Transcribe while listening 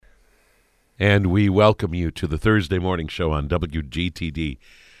And we welcome you to the Thursday morning show on WGTD.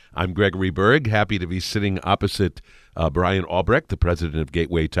 I'm Gregory Berg, happy to be sitting opposite Brian Albrecht, the president of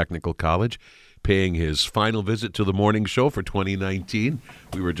Gateway Technical College, paying his final visit to the morning show for 2019.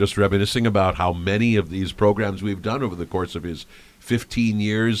 We were just reminiscing about how many of these programs we've done over the course of his 15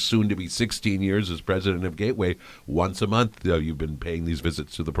 years, soon to be 16 years as president of Gateway. Once a month, you've been paying these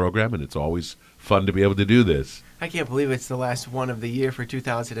visits to the program, and it's always fun to be able to do this. I can't believe it's the last one of the year for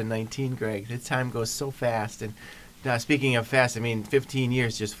 2019, Greg. The time goes so fast. And speaking of fast, 15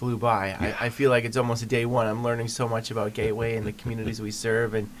 years just flew by. Yeah. I feel like it's almost day one. I'm learning so much about Gateway and the communities we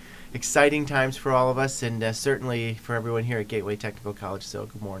serve, and exciting times for all of us, and certainly for everyone here at Gateway Technical College. So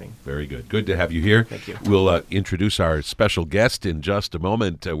good morning. Very good. Good to have you here. Thank you. We'll introduce our special guest in just a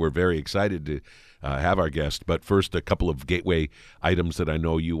moment. We're very excited to have our guest. But first, a couple of Gateway items that I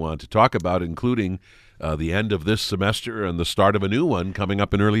know you want to talk about, including the end of this semester and the start of a new one coming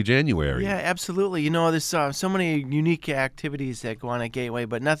up in early January. Yeah, absolutely. There's so many unique activities that go on at Gateway,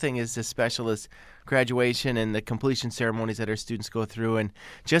 but nothing is as special as graduation and the completion ceremonies that our students go through. And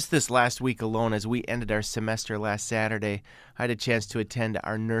just this last week alone, as we ended our semester last Saturday, I had a chance to attend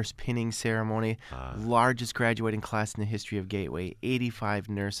our nurse pinning ceremony, largest graduating class in the history of Gateway. 85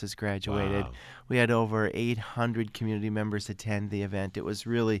 nurses graduated. Wow. We had over 800 community members attend the event. It was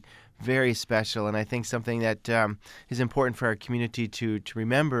really very special, and I think something that is important for our community to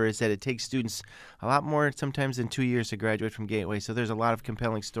remember is that it takes students a lot more sometimes than 2 years to graduate from Gateway. So there's a lot of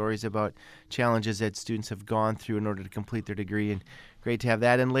compelling stories about challenges that students have gone through in order to complete their degree, and great to have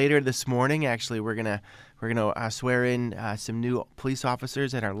that. And later this morning, actually, we're gonna swear in some new police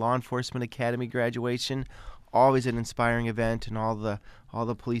officers at our Law Enforcement Academy graduation. Always an inspiring event, and all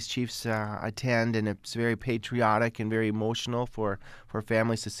the police chiefs attend, and it's very patriotic and very emotional for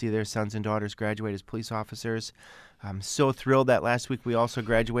families to see their sons and daughters graduate as police officers. I'm so thrilled that last week we also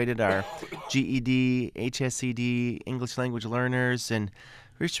graduated our GED, HSED, English language learners, and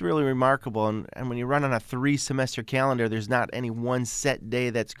it's really remarkable. And when you run on a 3-semester calendar, there's not any one set day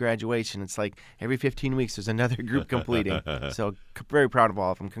that's graduation. It's like every 15 weeks there's another group completing. So very proud of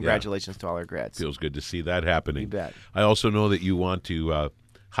all of them. Congratulations to all our grads. Feels good to see that happening. You bet. I also know that you want to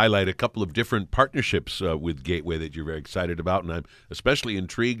highlight a couple of different partnerships with Gateway that you're very excited about, and I'm especially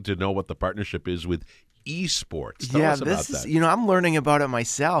intrigued to know what the partnership is with esports. Tell us about that. I'm learning about it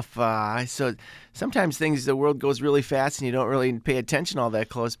myself. So sometimes the world goes really fast and you don't really pay attention all that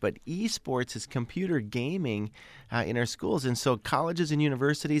close, but esports is computer gaming in our schools. And so colleges and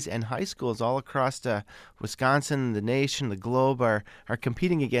universities and high schools all across Wisconsin, the nation, the globe are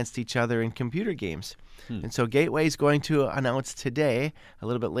competing against each other in computer games. And so Gateway is going to announce today, a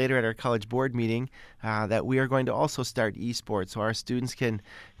little bit later at our college board meeting, that we are going to also start esports. So our students can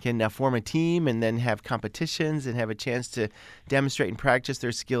form a team and then have competitions and have a chance to demonstrate and practice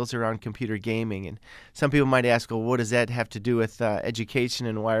their skills around computer gaming. And some people might ask, well, what does that have to do with education,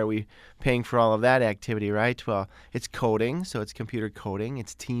 and why are we paying for all of that activity, right? Well, it's coding, so it's computer coding.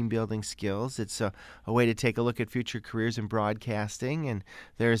 It's team-building skills. It's a way to take a look at future careers in broadcasting, and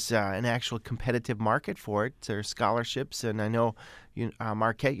there's an actual competitive market for it. There are scholarships, and I know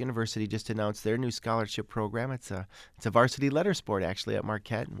Marquette University just announced their new scholarship program. It's a varsity letter sport, actually, at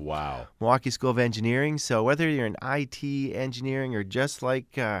Marquette. Wow. Milwaukee School of Engineering. So whether you're in IT, engineering, or just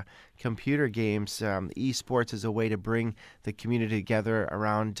like computer games, esports is a way to bring the community together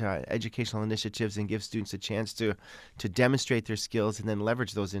around educational initiatives and give students a chance to demonstrate their skills and then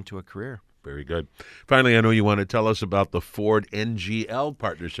leverage those into a career. Very good. Finally, I know you want to tell us about the Ford NGL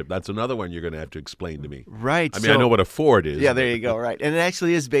partnership. That's another one you're going to have to explain to me. Right. I know what a Ford is. Yeah, there you go. Right. And it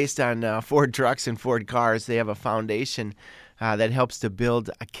actually is based on Ford trucks and Ford cars. They have a foundation that helps to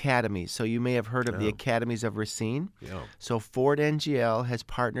build academies. So you may have heard of the Academies of Racine. Yeah. So Ford NGL has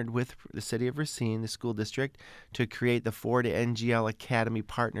partnered with the city of Racine, the school district, to create the Ford NGL Academy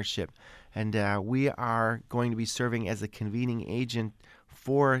Partnership. And we are going to be serving as a convening agent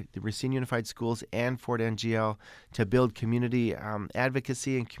for the Racine Unified Schools and Ford NGL to build community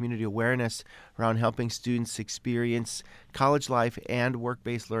advocacy and community awareness around helping students experience college life and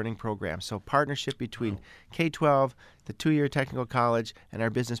work-based learning programs. So partnership between K-12, the 2-year technical college, and our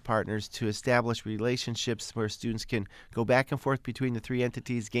business partners to establish relationships where students can go back and forth between the 3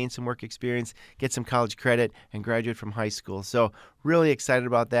 entities, gain some work experience, get some college credit, and graduate from high school. So really excited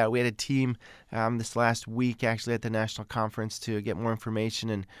about that. We had a team this last week actually at the national conference to get more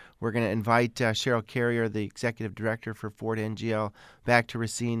information, and we're going to invite Cheryl Carrier, the executive director for Ford NGL, back to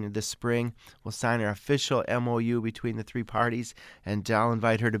Racine this spring. We'll sign our official MOU between the 3 parties, and I'll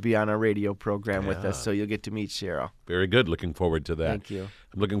invite her to be on our radio program with us, so you'll get to meet Cheryl. Very good. Looking forward to that. Thank you.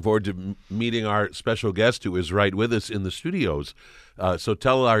 I'm looking forward to meeting our special guest who is right with us in the studios. So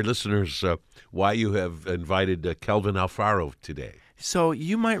tell our listeners why you have invited Kelvin Alfaro today. So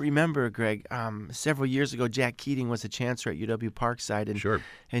you might remember, Greg, several years ago, Jack Keating was a chancellor at UW Parkside. And, Sure.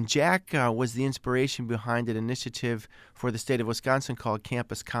 And Jack was the inspiration behind an initiative for the state of Wisconsin called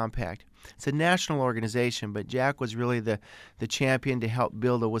Campus Compact. It's a national organization, but Jack was really the champion to help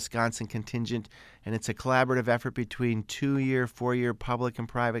build a Wisconsin contingent, and it's a collaborative effort between 2-year, 4-year public and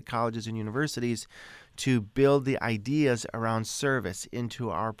private colleges and universities to build the ideas around service into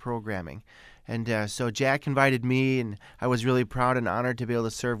our programming. And so Jack invited me, and I was really proud and honored to be able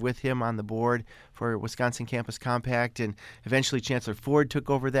to serve with him on the board for Wisconsin Campus Compact. And eventually Chancellor Ford took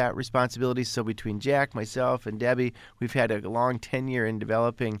over that responsibility. So between Jack, myself, and Debbie, we've had a long tenure in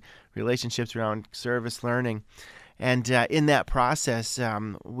developing relationships around service learning. And in that process,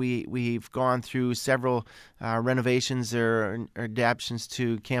 we've gone through several renovations or adaptations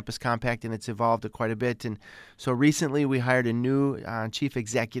to Campus Compact, and it's evolved quite a bit. And so recently we hired a new chief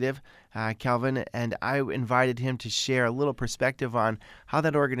executive, Kelvin, and I invited him to share a little perspective on how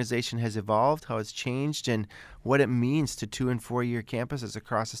that organization has evolved, how it's changed, and what it means to 2- and 4-year campuses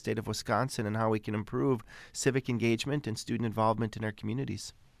across the state of Wisconsin, and how we can improve civic engagement and student involvement in our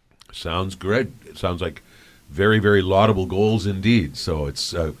communities. Sounds great. It sounds like very, very laudable goals indeed. So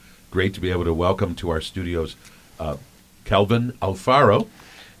it's great to be able to welcome to our studios Kelvin Alfaro,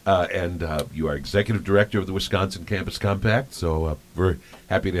 and you are Executive Director of the Wisconsin Campus Compact. So we're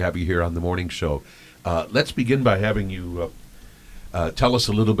happy to have you here on the morning show. Let's begin by having you tell us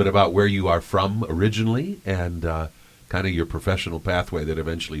a little bit about where you are from originally and kind of your professional pathway that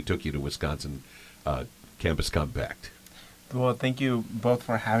eventually took you to Wisconsin Campus Compact. Well, thank you both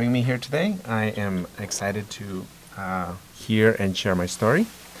for having me here today. I am excited to hear and share my story.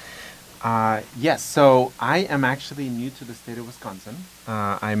 Yes, so I am actually new to the state of Wisconsin.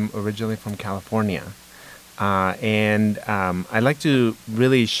 I'm originally from California. And I'd like to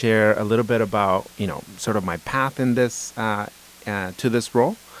really share a little bit about, sort of my path in this, to this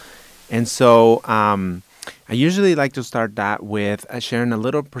role. And so I usually like to start that with sharing a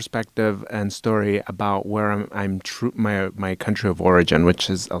little perspective and story about where my country of origin, which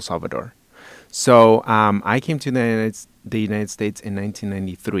is El Salvador. So I came to the United States in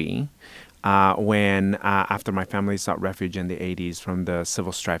 1993 when after my family sought refuge in the 80s from the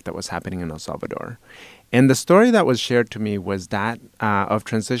civil strife that was happening in El Salvador. And the story that was shared to me was that of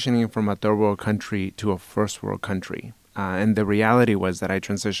transitioning from a third world country to a first world country. And the reality was that I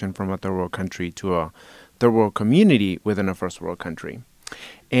transitioned from a third world country to a third world community within a first world country.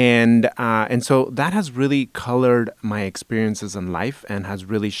 And so that has really colored my experiences in life and has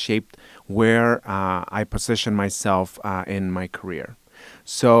really shaped where I position myself in my career.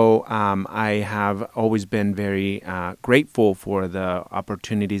 So I have always been very grateful for the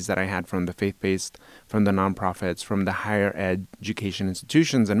opportunities that I had from the faith-based, from the nonprofits, from the higher education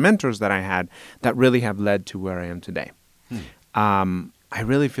institutions and mentors that I had that really have led to where I am today. I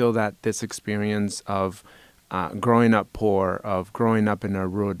really feel that this experience of growing up poor, of growing up in a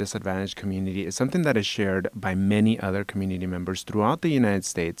rural disadvantaged community is something that is shared by many other community members throughout the United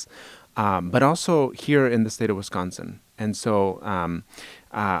States, but also here in the state of Wisconsin. And so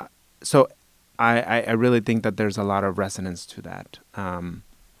I really think that there's a lot of resonance to that.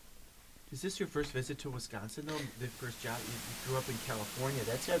 Is this your first visit to Wisconsin, though? The first job? You grew up in California.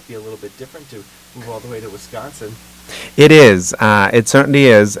 That's got to be a little bit different to move all the way to Wisconsin. It is. It certainly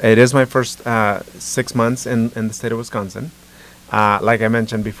is. It is my first 6 months in the state of Wisconsin. Like I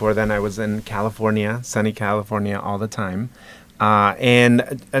mentioned before, then I was in California, sunny California all the time.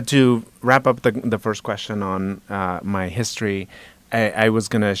 And to wrap up the first question on my history, I was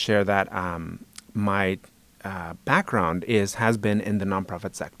going to share that my background has been in the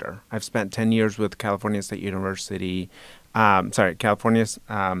nonprofit sector. I've spent 10 years with California State University, California's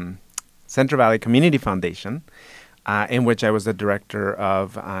Central Valley Community Foundation, in which I was the director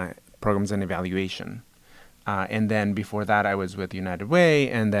of programs and evaluation. And then before that, I was with United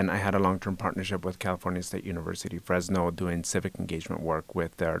Way, and then I had a long-term partnership with California State University, Fresno, doing civic engagement work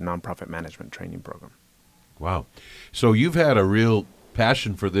with their nonprofit management training program. Wow. So you've had a real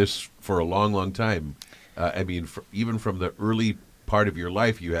passion for this for a long, long time. Even from the early part of your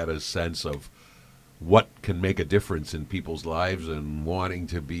life, you had a sense of what can make a difference in people's lives and wanting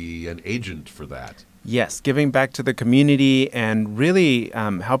to be an agent for that. Yes, giving back to the community and really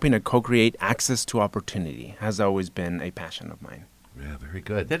helping to co-create access to opportunity has always been a passion of mine. Yeah, very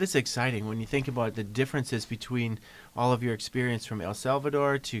good. That is exciting when you think about the differences between all of your experience from El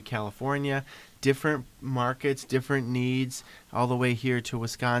Salvador to California different markets, different needs, all the way here to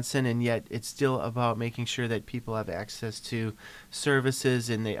Wisconsin, and yet it's still about making sure that people have access to services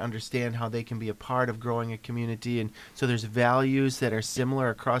and they understand how they can be a part of growing a community. And so there's values that are similar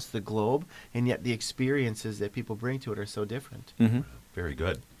across the globe, and yet the experiences that people bring to it are so different. Mm-hmm. Very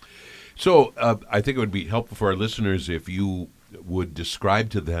good. So I think it would be helpful for our listeners if you would describe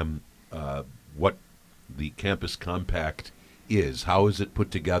to them what the Campus Compact is. How is it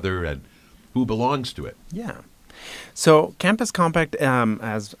put together, and who belongs to it? Yeah. So Campus Compact,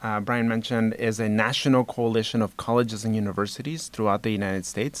 as Brian mentioned, is a national coalition of colleges and universities throughout the United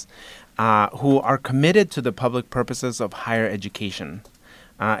States who are committed to the public purposes of higher education.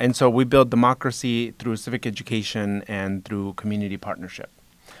 And so we build democracy through civic education and through community partnership.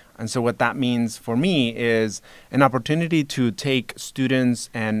 And so what that means for me is an opportunity to take students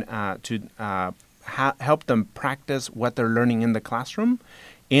and to help them practice what they're learning in the classroom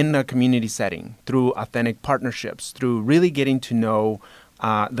in a community setting through authentic partnerships, through really getting to know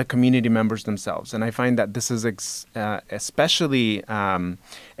the community members themselves. And I find that this is especially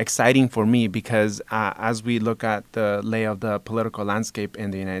exciting for me because as we look at the lay of the political landscape in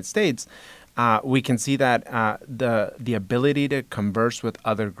the United States, we can see that the ability to converse with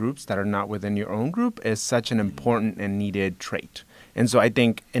other groups that are not within your own group is such an important and needed trait. And so I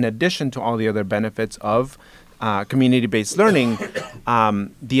think in addition to all the other benefits of community-based learning,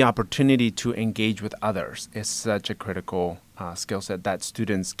 the opportunity to engage with others is such a critical skill set that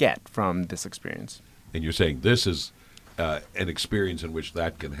students get from this experience. And you're saying this is an experience in which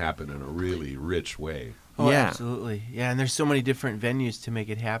that can happen in a really rich way. Oh, Yeah. absolutely. Yeah, and there's so many different venues to make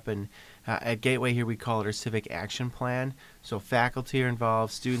it happen. At Gateway here, we call it our Civic Action Plan. So faculty are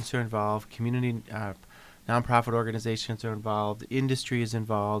involved, students are involved, community nonprofit organizations are involved, industry is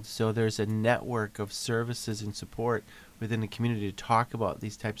involved. So there's a network of services and support within the community to talk about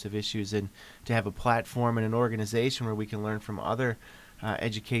these types of issues and to have a platform and an organization where we can learn from other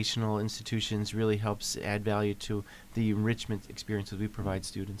educational institutions really helps add value to the enrichment experiences we provide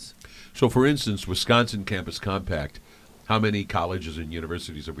students. So, for instance, Wisconsin Campus Compact, how many colleges and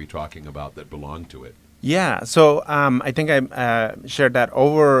universities are we talking about that belong to it? Yeah, so I think I shared that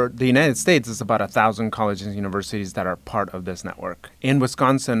over the United States, it's about 1,000 colleges and universities that are part of this network. In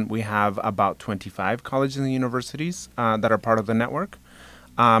Wisconsin, we have about 25 colleges and universities that are part of the network.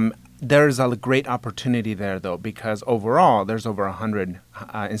 There's a great opportunity there, though, because overall, there's over 100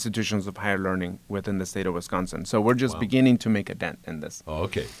 institutions of higher learning within the state of Wisconsin. So we're just beginning to make a dent in this. Oh,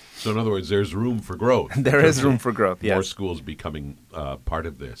 okay. So, in other words, there's room for growth. There is room for growth, yes. More schools becoming part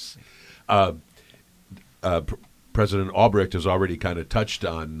of this. President Albrecht has already kind of touched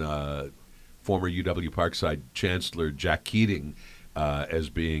on former UW Parkside Chancellor Jack Keating as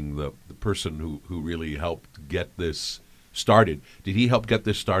being the person who really helped get this started. Did he help get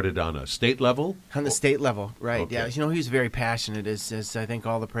this started on a state level? On the state level, right. Okay. Yeah, he's very passionate, as I think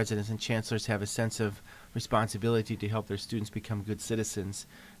all the presidents and chancellors have a sense of responsibility to help their students become good citizens.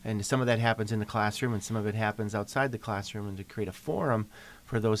 And some of that happens in the classroom and some of it happens outside the classroom, and to create a forum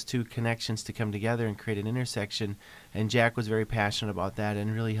for those two connections to come together and create an intersection. And Jack was very passionate about that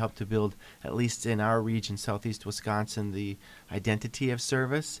and really helped to build, at least in our region, southeast Wisconsin, the identity of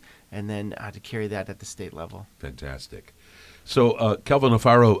service, and then to carry that at the state level. Fantastic. So, Kelvin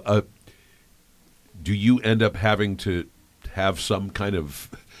Alfaro, do you end up having to have some kind of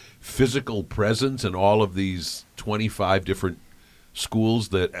physical presence in all of these 25 different schools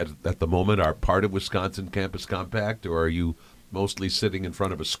that at the moment are part of Wisconsin Campus Compact, or are you mostly sitting in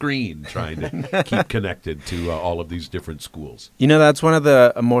front of a screen trying to keep connected to all of these different schools? That's one of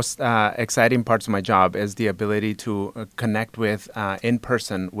the most exciting parts of my job is the ability to connect with in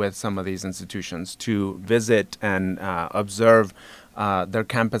person with some of these institutions, to visit and observe their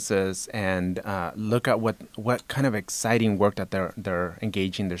campuses and look at what kind of exciting work that they're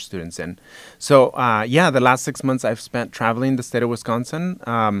engaging their students in. So the last 6 months I've spent traveling the state of Wisconsin.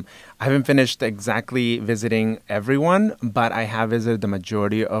 I haven't finished exactly visiting everyone, but I have visited the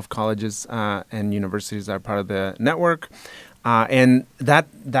majority of colleges and universities that are part of the network. And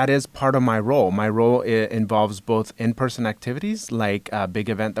that is part of my role. My role involves both in-person activities, like a big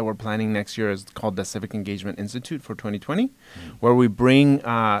event that we're planning next year is called the Civic Engagement Institute for 2020, where we bring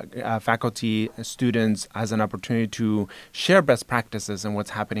faculty, students as an opportunity to share best practices and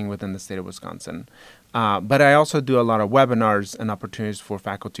what's happening within the state of Wisconsin. But I also do a lot of webinars and opportunities for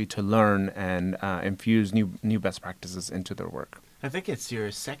faculty to learn and infuse new best practices into their work. I think it's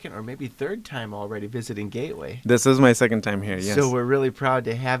your second or maybe third time already visiting Gateway. This is my second time here, yes. So we're really proud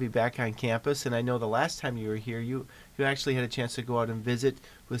to have you back on campus. And I know the last time you were here, you actually had a chance to go out and visit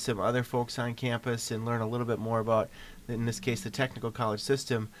with some other folks on campus and learn a little bit more about, in this case, the technical college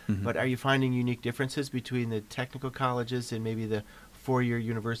system. Mm-hmm. But are you finding unique differences between the technical colleges and maybe the four-year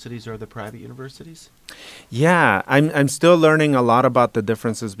universities or the private universities? Yeah, I'm still learning a lot about the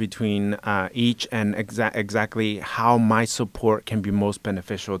differences between each and exactly how my support can be most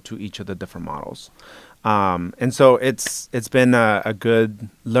beneficial to each of the different models. And so it's been a good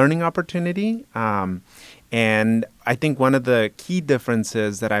learning opportunity. And I think one of the key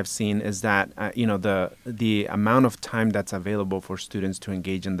differences that I've seen is that the amount of time that's available for students to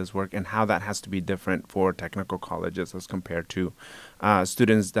engage in this work and how that has to be different for technical colleges as compared to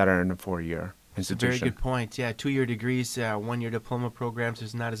students that are in a four-year institution. Very good point. Yeah, 2-year degrees, 1-year diploma programs.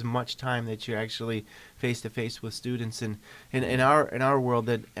 There's not as much time that you're actually face to face with students. And in our world,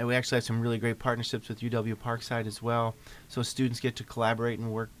 that we actually have some really great partnerships with UW Parkside as well. So students get to collaborate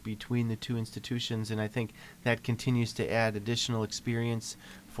and work between the two institutions, and I think that continues to add additional experience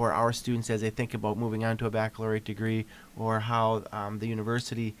for our students as they think about moving on to a baccalaureate degree, or how the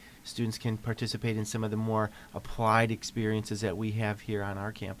university students can participate in some of the more applied experiences that we have here on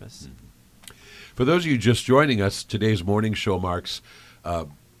our campus. Mm-hmm. For those of you just joining us, today's morning show marks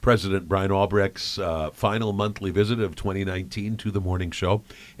President Brian Albrecht's final monthly visit of 2019 to the morning show.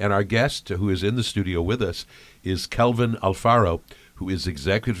 And our guest, who is in the studio with us, is Kelvin Alfaro, who is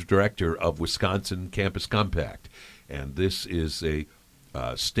Executive Director of Wisconsin Campus Compact. And this is a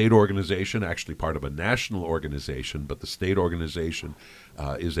state organization, actually part of a national organization, but the state organization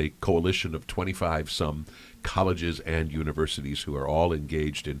is a coalition of 25-some colleges and universities who are all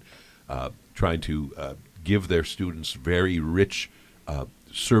engaged in trying to give their students very rich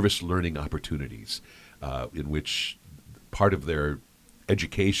service learning opportunities in which part of their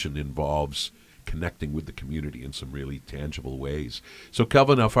education involves connecting with the community in some really tangible ways. So,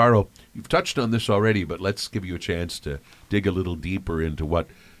 Kelvin Alfaro, you've touched on this already, but let's give you a chance to dig a little deeper into what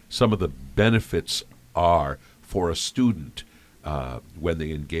some of the benefits are for a student when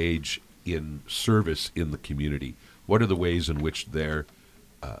they engage in service in the community. What are the ways in which their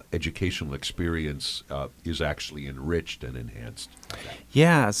educational experience is actually enriched and enhanced?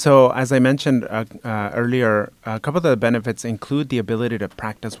 Yeah, so as I mentioned earlier, a couple of the benefits include the ability to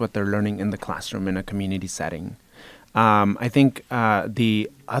practice what they're learning in the classroom in a community setting. I think the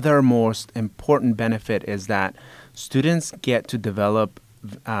other most important benefit is that students get to develop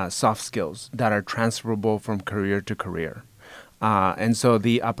soft skills that are transferable from career to career. And so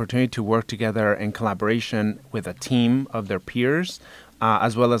the opportunity to work together in collaboration with a team of their peers,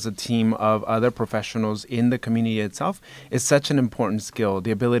 as well as a team of other professionals in the community itself, is such an important skill. The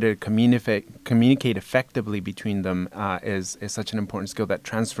ability to communicate effectively between them is such an important skill that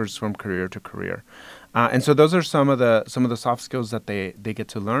transfers from career to career. And so those are some of the soft skills that they get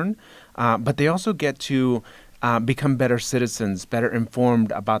to learn, but they also get to become better citizens, better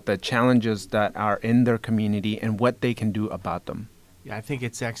informed about the challenges that are in their community and what they can do about them. Yeah, I think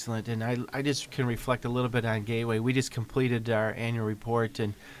it's excellent, and I just can reflect a little bit on Gateway. We just completed our annual report,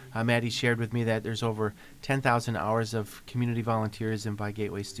 and Maddie shared with me that there's over 10,000 hours of community volunteerism by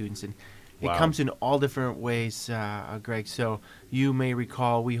Gateway students, and Wow. It comes in all different ways, Greg. So you may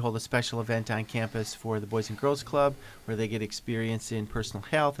recall we hold a special event on campus for the Boys and Girls Club where they get experience in personal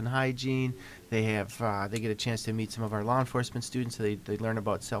health and hygiene. They get a chance to meet some of our law enforcement students. So they learn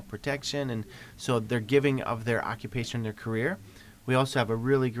about self-protection, and so they're giving of their occupation and their career. We also have a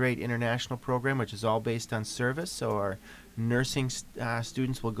really great international program, which is all based on service. So our nursing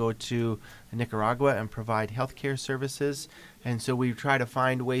students will go to Nicaragua and provide healthcare services. And so we try to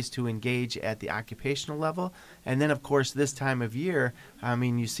find ways to engage at the occupational level. And then, of course, this time of year, I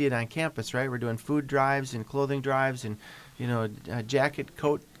mean, you see it on campus, right? We're doing food drives and clothing drives and, jacket,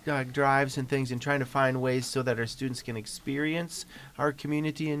 coat drives and things, and trying to find ways so that our students can experience our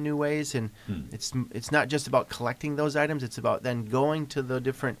community in new ways. And it's not just about collecting those items. It's about then going to the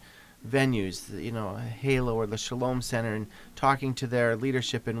different venues, Halo or the Shalom Center, and talking to their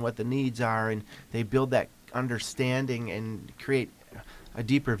leadership and what the needs are. And they build that understanding and create a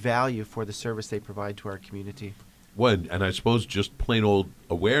deeper value for the service they provide to our community. Well, and I suppose just plain old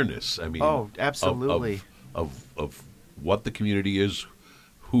awareness. I mean, absolutely. Of what the community is,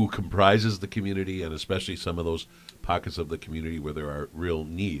 who comprises the community, and especially some of those pockets of the community where there are real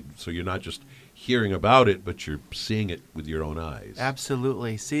needs. So you're not just hearing about it, but you're seeing it with your own eyes.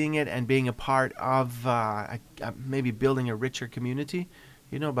 Absolutely. Seeing it and being a part of maybe building a richer community,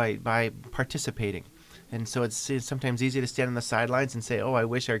 by participating. And so it's sometimes easy to stand on the sidelines and say, oh, I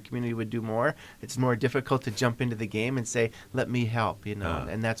wish our community would do more. It's more difficult to jump into the game and say, let me help,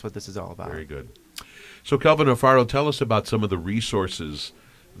 and that's what this is all about. Very good. So, Kelvin Alfaro, tell us about some of the resources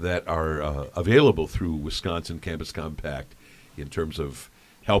that are available through Wisconsin Campus Compact in terms of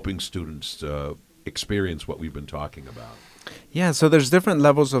helping students experience what we've been talking about. Yeah, so there's different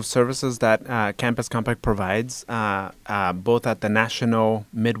levels of services that Campus Compact provides, both at the national,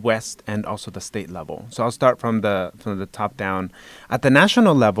 Midwest, and also the state level. So I'll start from the top down. At the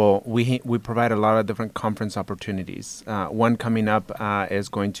national level, we provide a lot of different conference opportunities. One coming up is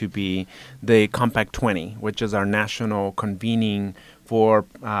going to be the Compact 20, which is our national convening for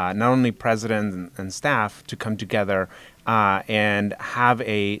not only presidents and staff to come together and have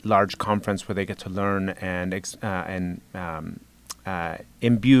a large conference where they get to learn and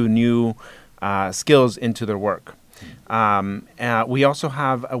imbue new skills into their work. We also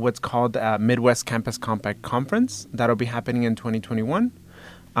have what's called Midwest Campus Compact Conference that'll be happening in 2021,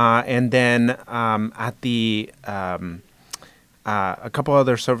 and then at the a couple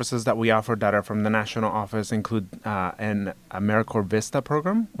other services that we offer that are from the national office include an AmeriCorps Vista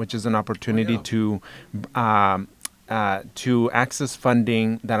program, which is an opportunity to access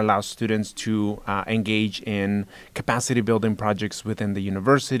funding that allows students to engage in capacity building projects within the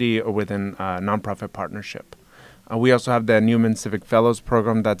university or within a nonprofit partnership. We also have the Newman Civic Fellows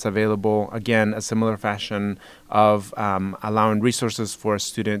program that's available, again, a similar fashion of allowing resources for a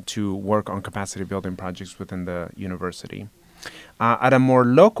student to work on capacity building projects within the university. At a more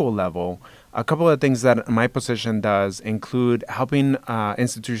local level, a couple of things that my position does include helping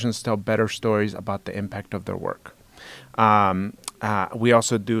institutions tell better stories about the impact of their work. We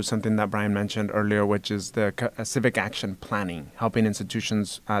also do something that Brian mentioned earlier, which is the civic action planning, helping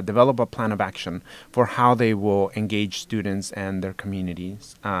institutions develop a plan of action for how they will engage students and their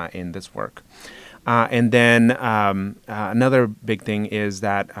communities in this work. And then another big thing is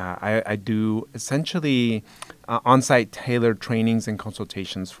that I do essentially on-site tailored trainings and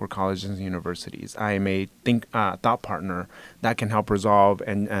consultations for colleges and universities. I am a thought partner that can help resolve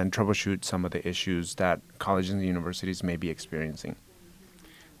and troubleshoot some of the issues that colleges and universities may be experiencing.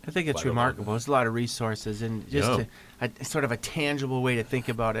 I think it's remarkable. There's a lot of resources, and just sort of a tangible way to think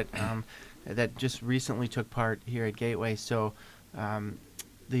about it that just recently took part here at Gateway. So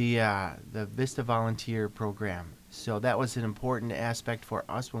the Vista Volunteer Program. So that was an important aspect for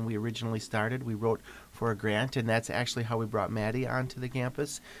us when we originally started. We wrote for a grant, and that's actually how we brought Maddie onto the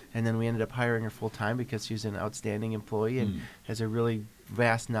campus. And then we ended up hiring her full-time because she's an outstanding employee and has a really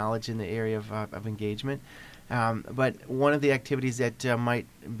vast knowledge in the area of engagement. But one of the activities that might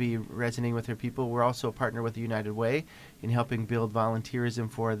be resonating with her people, we're also a partner with the United Way in helping build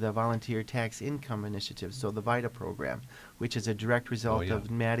volunteerism for the Volunteer Tax Income Initiative, so the VITA program, which is a direct result of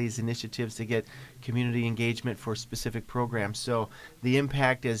Maddie's initiatives to get community engagement for specific programs. So the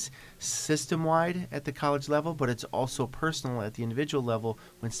impact is system-wide at the college level, but it's also personal at the individual level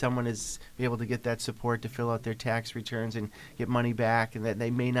when someone is able to get that support to fill out their tax returns and get money back and that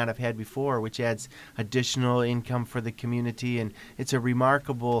they may not have had before, which adds additional income for the community. And it's a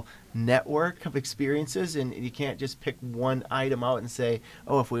remarkable network of experiences, and you can't just pick one item out and say,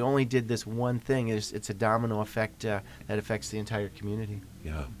 oh, if we only did this one thing, it's a domino effect that affects the entire community.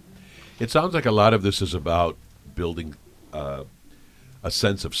 Yeah. It sounds like a lot of this is about building a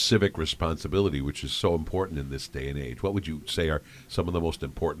sense of civic responsibility, which is so important in this day and age. What would you say are some of the most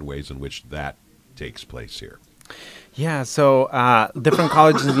important ways in which that takes place here? Yeah, so different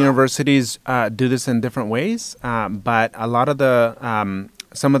colleges and universities do this in different ways, but a lot of the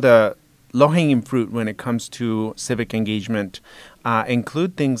some of the low-hanging fruit when it comes to civic engagement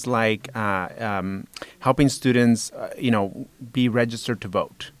include things like helping students, be registered to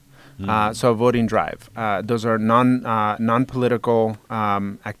vote. So a voting drive. Those are non-political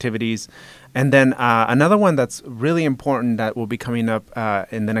activities. And then another one that's really important that will be coming up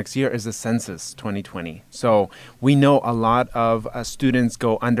in the next year is the Census 2020. So we know a lot of students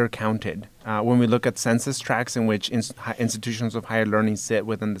go undercounted. When we look at census tracts in which institutions of higher learning sit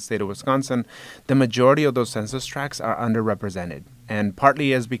within the state of Wisconsin, the majority of those census tracts are underrepresented. And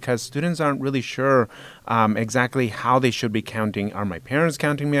partly is because students aren't really sure exactly how they should be counting. Are my parents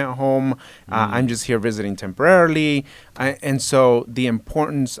counting me at home? I'm just here visiting temporarily. And so the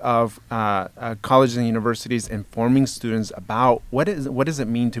importance of colleges and universities informing students about what does it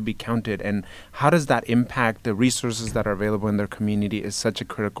mean to be counted and how does that impact the resources that are available in their community is such a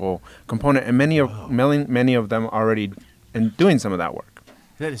critical component. And many of them are already doing some of that work.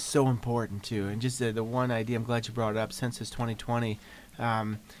 That is so important, too. And just the one idea, I'm glad you brought it up, Census 2020.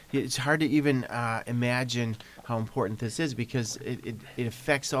 It's hard to even imagine how important this is because it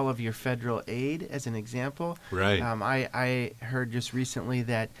affects all of your federal aid, as an example. Right. I heard just recently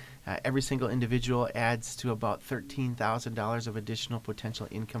that every single individual adds to about $13,000 of additional potential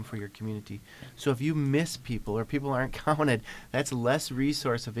income for your community. So if you miss people or people aren't counted, that's less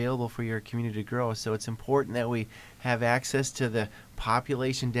resource available for your community to grow. So it's important that we have access to the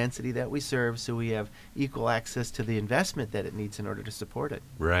population density that we serve so we have equal access to the investment that it needs in order to support it.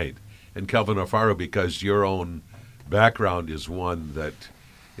 Right. And Kelvin Alfaro, because your own background is one that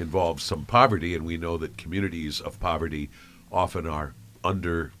involves some poverty, and we know that communities of poverty often are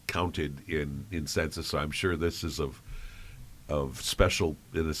undercounted in census, so I'm sure this is of special,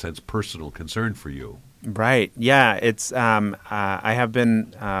 in a sense, personal concern for you. Right. Yeah. It's. I have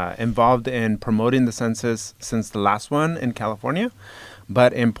been involved in promoting the census since the last one in California,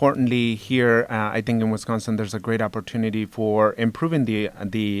 but importantly here, I think in Wisconsin, there's a great opportunity for improving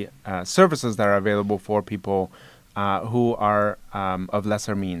the services that are available for people who are of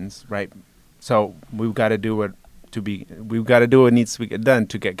lesser means. Right. So we've got to do what needs to be done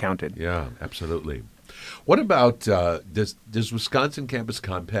to get counted. Yeah, absolutely. What about does Wisconsin Campus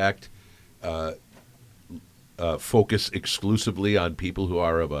Compact focus exclusively on people who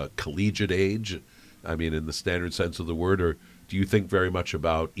are of a collegiate age? I mean, in the standard sense of the word, or do you think very much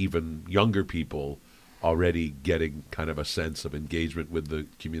about even younger people already getting kind of a sense of engagement with the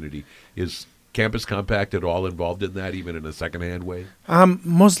community? Is Campus Compact at all involved in that, even in a secondhand way?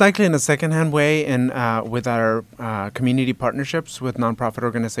 Most likely in a secondhand way, and with our community partnerships with nonprofit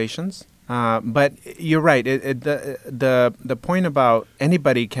organizations. But you're right. The point about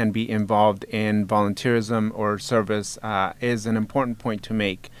anybody can be involved in volunteerism or service is an important point to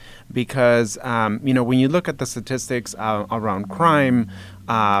make, because when you look at the statistics around crime,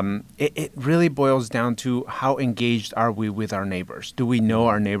 it really boils down to how engaged are we with our neighbors? Do we know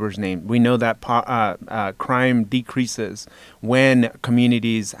our neighbor's name? We know that crime decreases when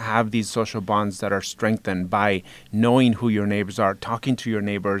communities have these social bonds that are strengthened by knowing who your neighbors are, talking to your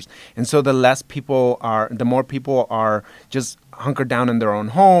neighbors. And so the more people are just hunkered down in their own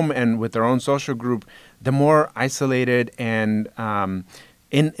home and with their own social group, the more isolated and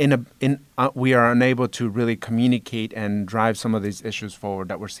we are unable to really communicate and drive some of these issues forward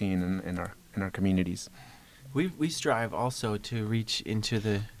that we're seeing in our communities. We strive also to reach into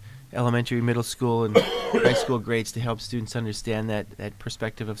the elementary, middle school, and high school grades to help students understand that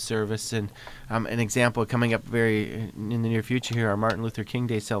perspective of service. And an example coming up in the near future here, our Martin Luther King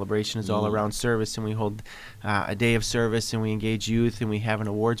Day celebration is all around service, and we hold a day of service, and we engage youth, and we have an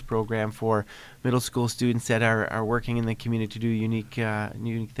awards program for middle school students that are working in the community to do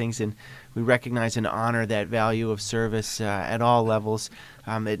unique things, and we recognize and honor that value of service at all levels.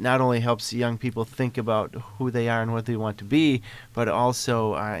 It not only helps young people think about who they are and what they want to be, but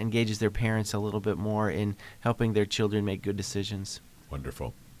also engages their parents a little bit more in helping their children make good decisions.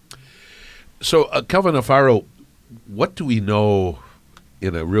 Wonderful. So, Kelvin Alfaro, what do we know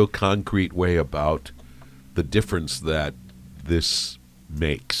in a real concrete way about the difference that this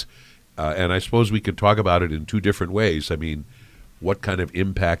makes? And I suppose we could talk about it in two different ways. I mean, what kind of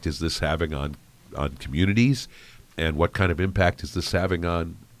impact is this having on communities, and what kind of impact is this having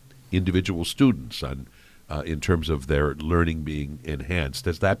on individual students in terms of their learning being enhanced?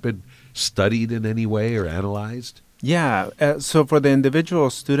 Has that been studied in any way or analyzed? Yeah. So for the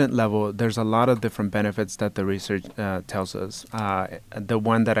individual student level, there's a lot of different benefits that the research tells us. The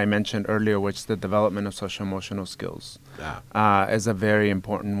one that I mentioned earlier, which is the development of social-emotional skills, is a very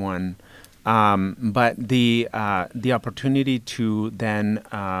important one. But the opportunity to then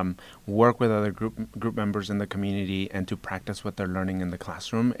work with other group members in the community and to practice what they're learning in the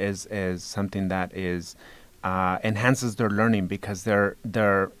classroom is something that is enhances their learning, because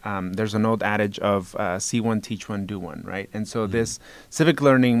there's an old adage of see one, teach one, do one, right? And so this civic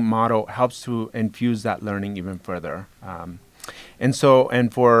learning model helps to infuse that learning even further. And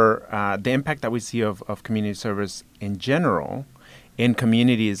for the impact that we see of community service in general in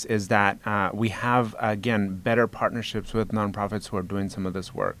communities is that we have, again, better partnerships with nonprofits who are doing some of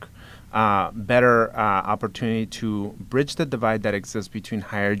this work. Better opportunity to bridge the divide that exists between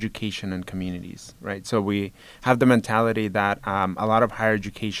higher education and communities, right? So we have the mentality that a lot of higher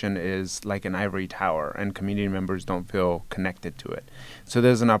education is like an ivory tower, and community members don't feel connected to it. So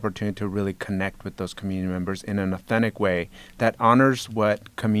there's an opportunity to really connect with those community members in an authentic way that honors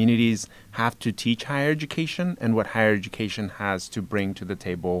what communities have to teach higher education and what higher education has to bring to the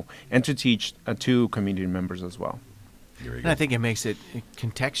table and to teach to community members as well. Very And I good. think it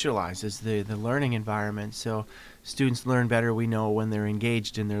contextualizes the learning environment. So students learn better, we know, when they're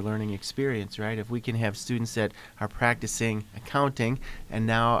engaged in their learning experience, right? If we can have students that are practicing accounting and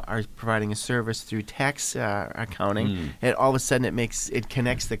now are providing a service through tax accounting, and all of a sudden it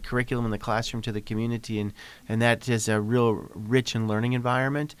connects the curriculum in the classroom to the community, and that is a real rich and learning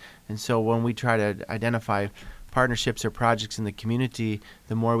environment. And so when we try to identify partnerships or projects in the community,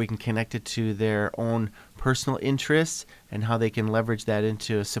 the more we can connect it to their own personal interests and how they can leverage that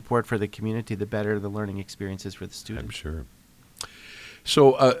into support for the community, the better the learning experiences for the students. I'm sure.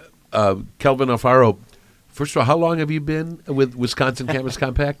 So, Kelvin Alfaro, first of all, how long have you been with Wisconsin Campus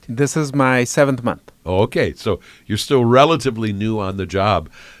Compact? This is my 7th month. Oh, okay, so you're still relatively new on the job.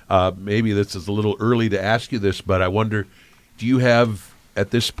 Maybe this is a little early to ask you this, but I wonder, do you have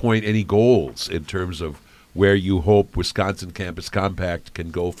at this point any goals in terms of where you hope Wisconsin Campus Compact can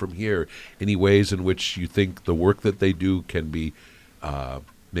go from here? Any ways in which you think the work that they do can be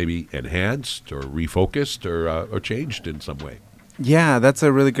maybe enhanced or refocused or changed in some way? Yeah, that's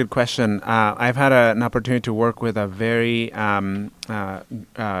a really good question. I've had an opportunity to work with a very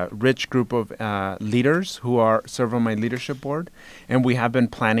rich group of leaders who serve on my leadership board, and we have been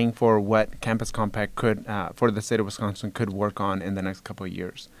planning for what Campus Compact could, for the state of Wisconsin, could work on in the next couple of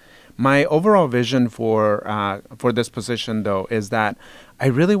years. My overall vision for this position, though, is that I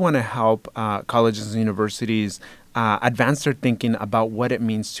really want to help colleges and universities advance their thinking about what it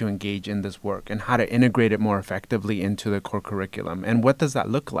means to engage in this work and how to integrate it more effectively into the core curriculum. And what does that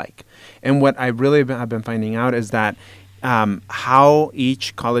look like? And what I really have been finding out is that how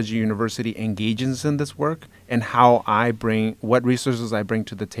each college or university engages in this work and what resources I bring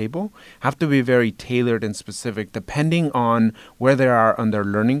to the table have to be very tailored and specific depending on where they are on their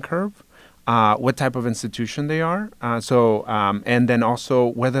learning curve, what type of institution they are, and then also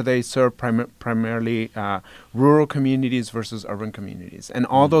whether they serve primarily rural communities versus urban communities. And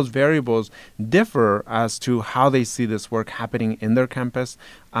all those variables differ as to how they see this work happening in their campus,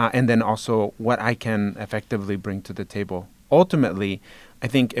 and then also what I can effectively bring to the table. Ultimately, I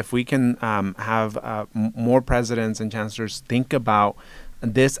think if we can have more presidents and chancellors think about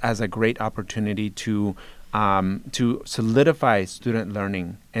this as a great opportunity to solidify student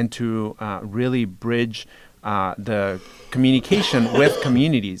learning and to really bridge the communication with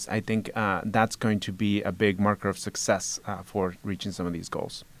communities, I think that's going to be a big marker of success for reaching some of these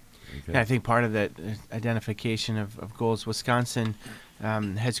goals. Okay. Yeah, I think part of that identification of goals, Wisconsin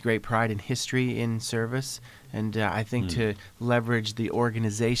has great pride in history in service, and I think to leverage the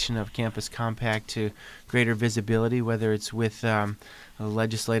organization of Campus Compact to greater visibility, whether it's with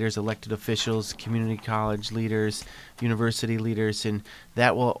legislators, elected officials, community college leaders, university leaders, and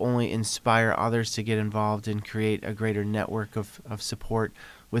that will only inspire others to get involved and create a greater network of support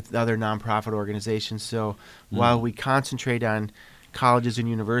with other nonprofit organizations. So while we concentrate on colleges and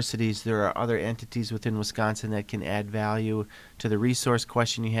universities, there are other entities within Wisconsin that can add value to the resource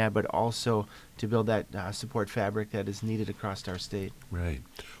question you have, but also to build that support fabric that is needed across our state. Right.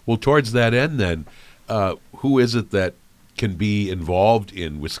 Well, towards that end then, who is it that can be involved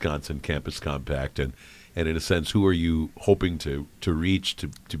in Wisconsin Campus Compact, and in a sense, who are you hoping to reach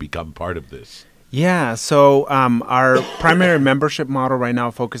to become part of this? Yeah, so our primary membership model right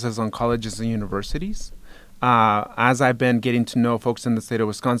now focuses on colleges and universities. As I've been getting to know folks in the state of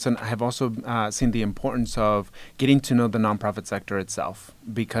Wisconsin, I have also seen the importance of getting to know the nonprofit sector itself,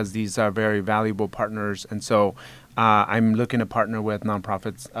 because these are very valuable partners. And so I'm looking to partner with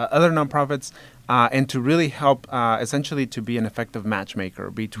nonprofits, other nonprofits, and to really help essentially to be an effective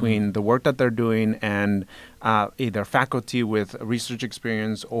matchmaker between the work that they're doing and either faculty with research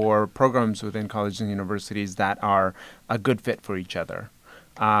experience or programs within colleges and universities that are a good fit for each other.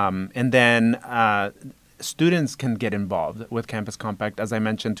 And then students can get involved with Campus Compact. As I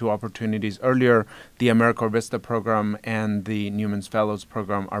mentioned, two opportunities earlier, the AmeriCorps Vista program and the Newman's Fellows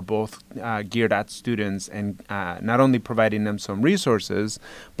program are both geared at students and not only providing them some resources,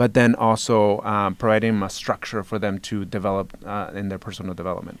 but then also providing them a structure for them to develop in their personal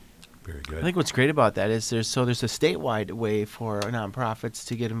development. Very good. I think what's great about that is there's a statewide way for nonprofits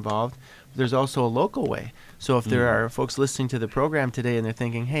to get involved. There's also a local way. So if there are folks listening to the program today and they're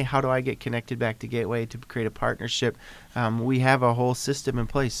thinking, hey, how do I get connected back to Gateway to create a partnership? We have a whole system in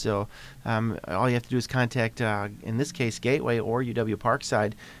place. So all you have to do is contact, in this case, Gateway or UW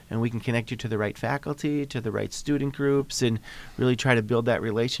Parkside, and we can connect you to the right faculty, to the right student groups, and really try to build that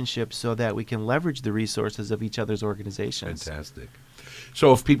relationship so that we can leverage the resources of each other's organizations. Fantastic.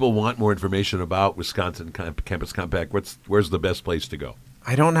 So if people want more information about Wisconsin Campus Compact, where's the best place to go?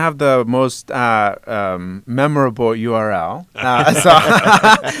 I don't have the most memorable URL,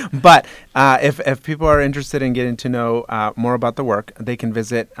 but if people are interested in getting to know more about the work, they can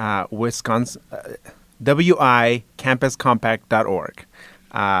visit Wisconsin wicampuscompact.org.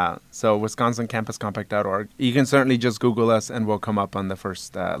 So wisconsincampuscompact.org. You can certainly just Google us, and we'll come up on the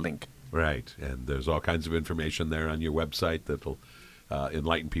first link. Right, and there's all kinds of information there on your website that'll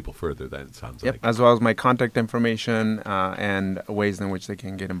enlighten people further, then it sounds like. As well as my contact information and ways in which they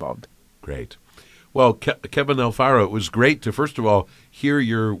can get involved. Great. Well, Kevin Alfaro, it was great to, first of all, hear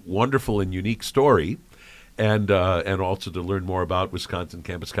your wonderful and unique story, and also to learn more about Wisconsin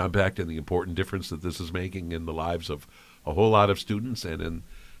Campus Compact and the important difference that this is making in the lives of a whole lot of students and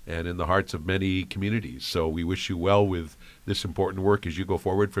in the hearts of many communities. So we wish you well with this important work as you go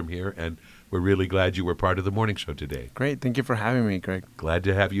forward from here, and we're really glad you were part of the morning show today. Great. Thank you for having me, Greg. Glad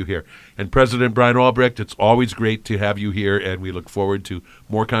to have you here. And President Brian Albrecht, it's always great to have you here, and we look forward to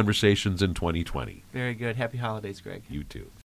more conversations in 2020. Very good. Happy holidays, Greg. You too.